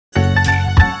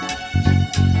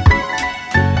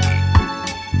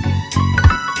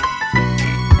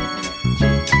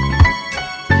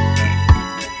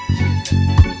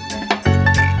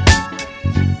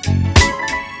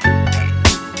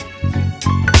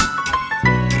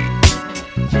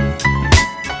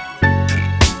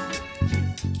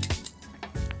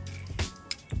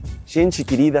Gente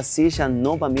querida, sejam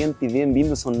novamente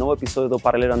bem-vindos a um novo episódio do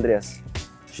Parrilero Andrés.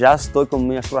 Já estou com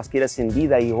minha churrasqueira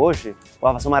acendida e hoje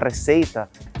vou fazer uma receita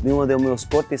de um dos meus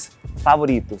cortes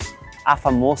favoritos, a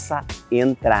famosa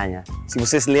entranha. Se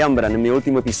vocês lembram, no meu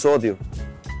último episódio,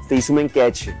 fiz uma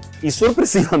enquete e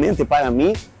surpreendente para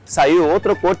mim saiu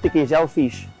outro corte que já eu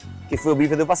fiz, que foi o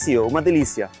bife do vazio, uma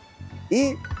delícia.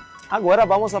 E agora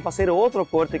vamos a fazer outro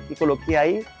corte que coloquei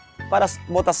aí para a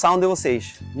votação de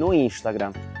vocês no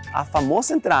Instagram. A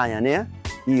famosa entranha, né?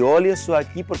 E olha isso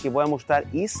aqui porque vou mostrar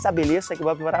essa beleza que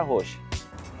vou preparar hoje.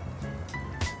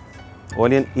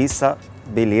 Olhem essa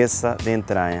beleza de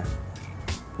entranha.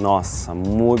 Nossa,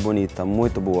 muito bonita,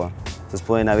 muito boa. Vocês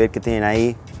podem ver que tem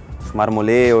aí os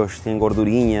marmoleios, tem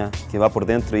gordurinha que vai por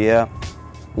dentro e é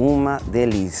uma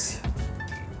delícia.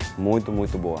 Muito,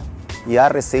 muito boa. E a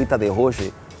receita de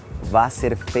hoje vai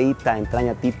ser feita a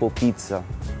entranha tipo pizza.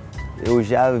 Eu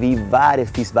já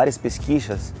fiz várias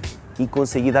pesquisas e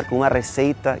consegui dar com uma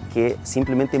receita que é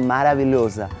simplesmente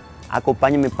maravilhosa.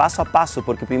 Acompanhe-me passo a passo,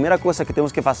 porque a primeira coisa que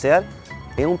temos que fazer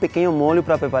é um pequeno molho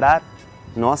para preparar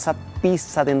nossa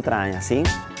pizza de entranha, sim?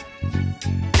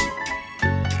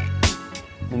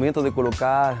 Momento de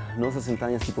colocar nossas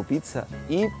entranhas tipo pizza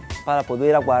e para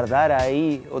poder aguardar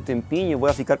aí o tempinho,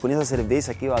 vou ficar com essa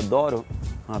cerveja que eu adoro,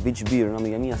 uma Beach Beer, uma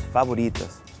das minhas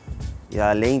favoritas. E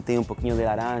além tem um pouquinho de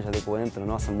laranja de coentro,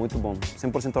 nossa, muito bom,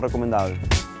 100% recomendável.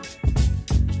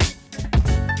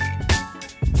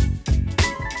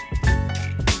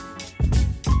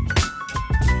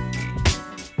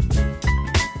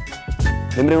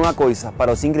 Lembrem uma coisa,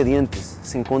 para os ingredientes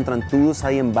se encontram todos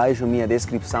aí embaixo na minha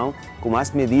descrição, com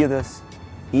as medidas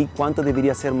e quanto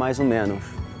deveria ser mais ou menos.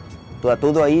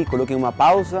 Tudo aí, coloquem uma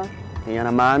pausa, tenham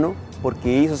na mão, porque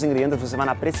esses ingredientes vocês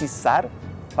vão precisar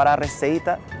para a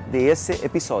receita desse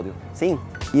episódio. Sim,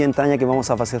 e a entranha que vamos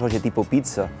fazer hoje tipo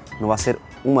pizza não vai ser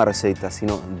uma receita,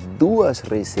 sino duas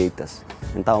receitas.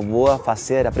 Então vou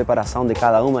fazer a preparação de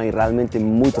cada uma e realmente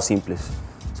muito simples.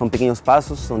 São pequenos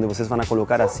passos onde vocês vão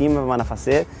colocar acima, vão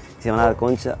fazer e se vão dar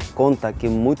conta que é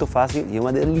muito fácil e é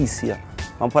uma delícia.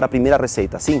 Vamos para a primeira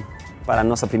receita. Sim, para a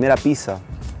nossa primeira pizza,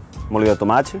 molho de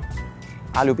tomate,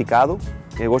 alho picado,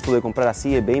 que eu gosto de comprar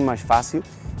assim, é bem mais fácil.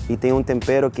 E tem um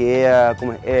tempero que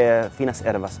é finas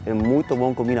ervas. É muito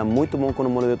bom, combina muito bom com o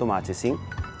molho de tomate, sim?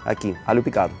 Aqui, alho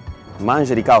picado.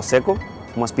 Manjericão seco,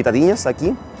 umas pitadinhas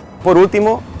aqui. Por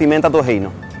último, pimenta do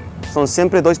reino. São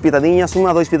sempre duas pitadinhas,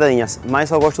 uma, duas pitadinhas.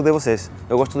 Mas eu gosto de vocês.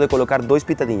 Eu gosto de colocar duas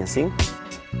pitadinhas, sim?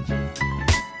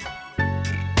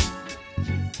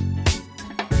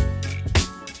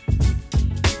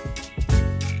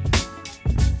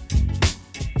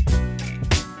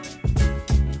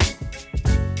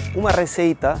 Uma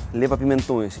receita leva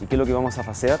pimentões e aquilo que vamos a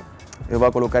fazer, eu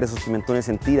vou colocar esses pimentões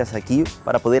em tiras aqui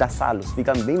para poder assá-los.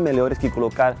 Ficam bem melhores que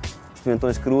colocar os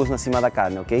pimentões crus na cima da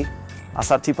carne, ok?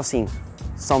 Assar tipo assim,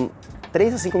 são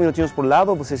 3 a 5 minutinhos por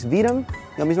lado, vocês viram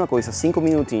e a mesma coisa, 5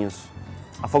 minutinhos,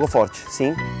 a fogo forte,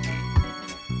 sim?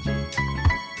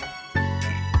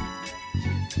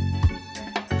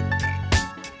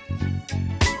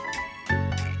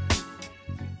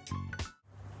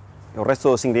 O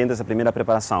resto dos ingredientes da primeira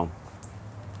preparação.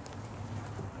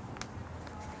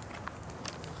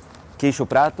 Queijo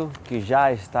prato, que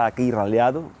já está aqui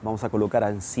ralhado, vamos a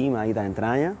colocar em cima aí da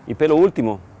entranha. E pelo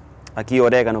último, aqui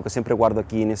orégano, que eu sempre guardo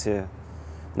aqui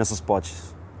nesses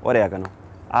potes. Orégano,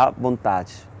 à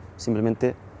vontade.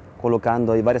 Simplesmente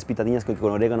colocando aí várias pitadinhas, que com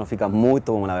orégano fica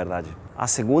muito bom, na verdade. A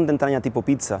segunda entranha tipo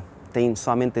pizza tem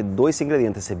somente 2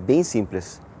 ingredientes, é bem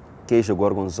simples. Queijo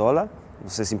gorgonzola,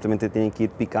 você simplesmente tem que ir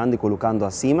picando e colocando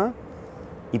acima.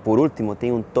 E por último,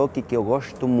 tem um toque que eu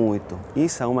gosto muito.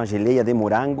 Isso é uma geleia de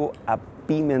morango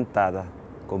apimentada.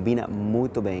 Combina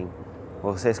muito bem.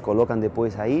 Vocês colocam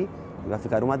depois aí e vai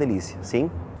ficar uma delícia, sim?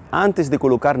 Antes de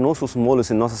colocar nossos molhos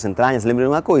em nossas entranhas, lembrem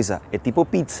uma coisa, é tipo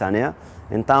pizza, né?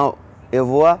 Então, eu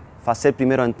vou fazer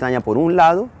primeiro a entranha por um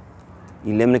lado.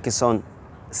 E lembrem que são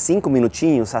 5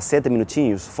 minutinhos a 7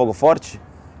 minutinhos, fogo forte.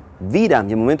 Viram,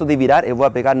 e no momento de virar eu vou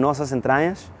pegar nossas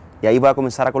entranhas e aí vou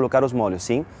começar a colocar os molhos,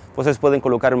 sim? Vocês podem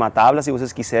colocar uma tábua se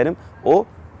vocês quiserem ou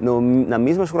na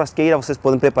mesma churrasqueira vocês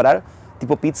podem preparar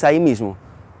tipo pizza aí mesmo.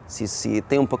 Se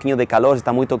tem um pouquinho de calor, se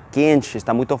está muito quente,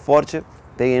 está muito forte,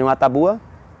 peguem uma tábua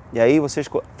e aí vocês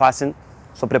fazem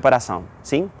sua preparação,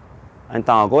 sim?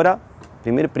 Então agora,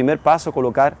 primeiro passo é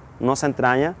colocar nossa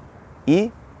entranha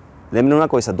e lembrem uma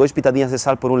coisa, 2 pitadinhas de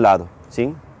sal por um lado,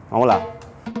 sim? Vamos lá.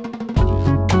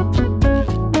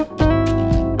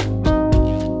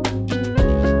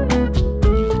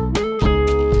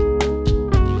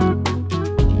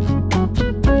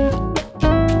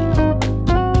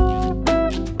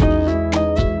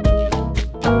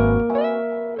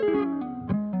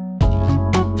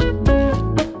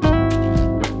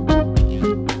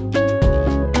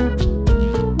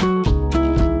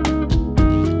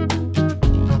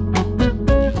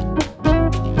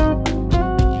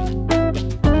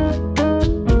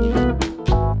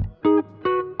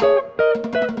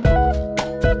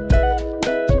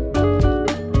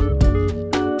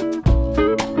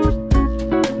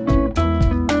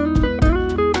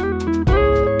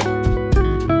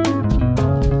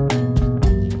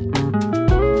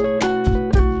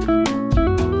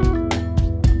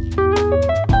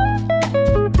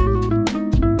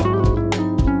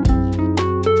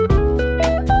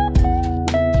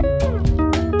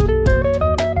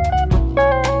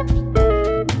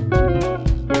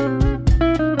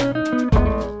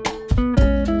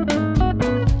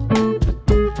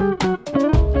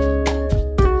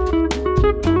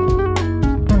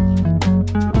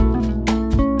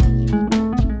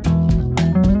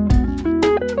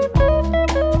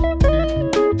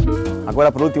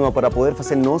 Agora, por último, para poder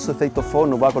fazer nosso efeito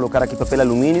forno, vou colocar aqui papel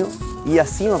alumínio e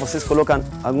acima vocês colocam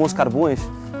alguns carvões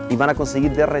e vão conseguir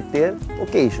derreter o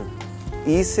queijo.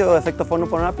 Isso é o efeito forno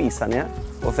para uma pizza, né?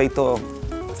 O efeito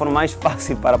forno mais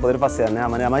fácil para poder fazer, né? A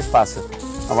maneira mais fácil.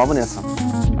 Então vamos nessa.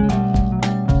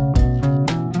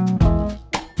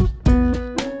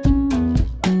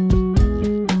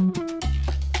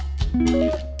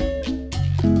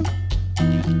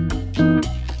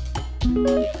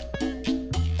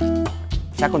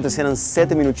 Já aconteceram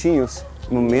 7 minutinhos,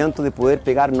 momento de poder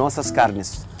pegar nossas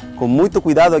carnes. Com muito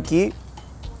cuidado aqui,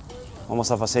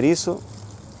 vamos a fazer isso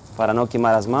para não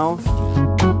queimar as mãos.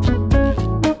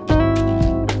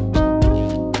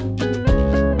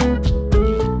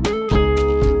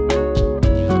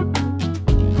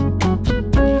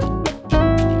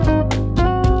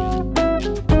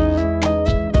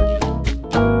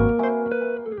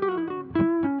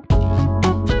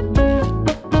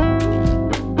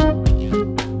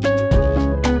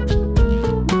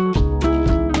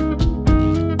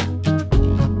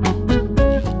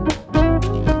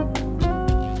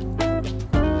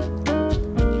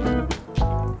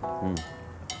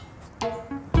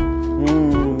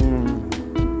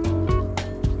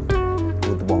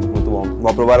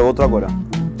 Vou provar outro agora.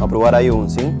 Vou provar aí um,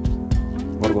 sim?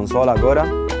 Gorgonzola agora.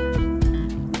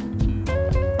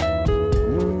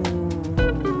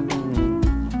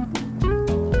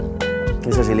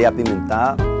 Essa geleia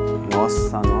apimentada.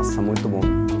 Nossa, muito bom.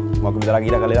 Vou convidar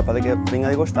aqui a galera para que venha a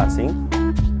degustar, sim?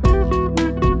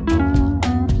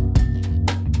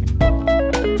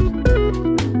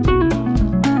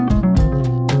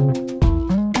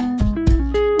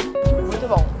 Muito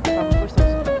bom, tá muito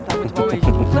gostoso. Tá muito bom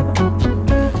mesmo.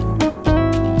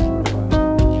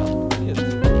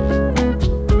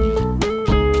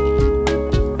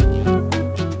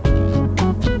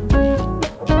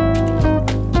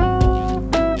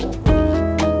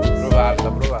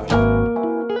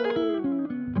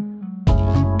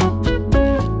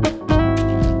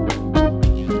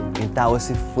 Então,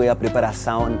 essa foi a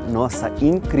preparação, nossa,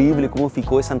 incrível como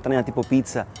ficou essa entranha tipo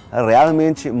pizza,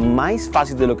 realmente mais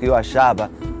fácil do que eu achava.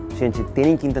 Gente,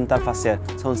 tem que tentar fazer,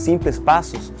 são simples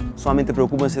passos, somente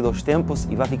preocupem-se dos tempos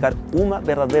e vai ficar uma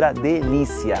verdadeira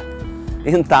delícia.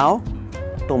 Então,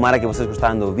 tomara que vocês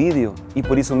gostaram do vídeo e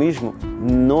por isso mesmo,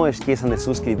 não esqueçam de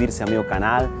subscrever-se ao meu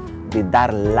canal, de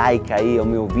dar like aí ao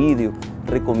meu vídeo,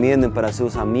 recomendem para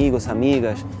seus amigos,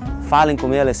 amigas, falem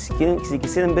com elas, se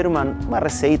quiserem ver uma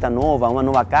receita nova, uma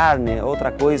nova carne,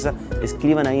 outra coisa,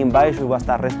 escrevam aí embaixo e eu vou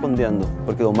estar respondendo,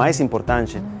 porque o mais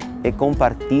importante é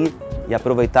compartilhar e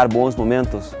aproveitar bons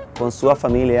momentos com sua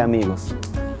família e amigos.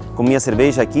 Com minha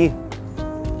cerveja aqui,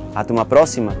 até uma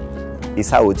próxima e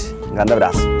saúde. Um grande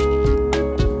abraço.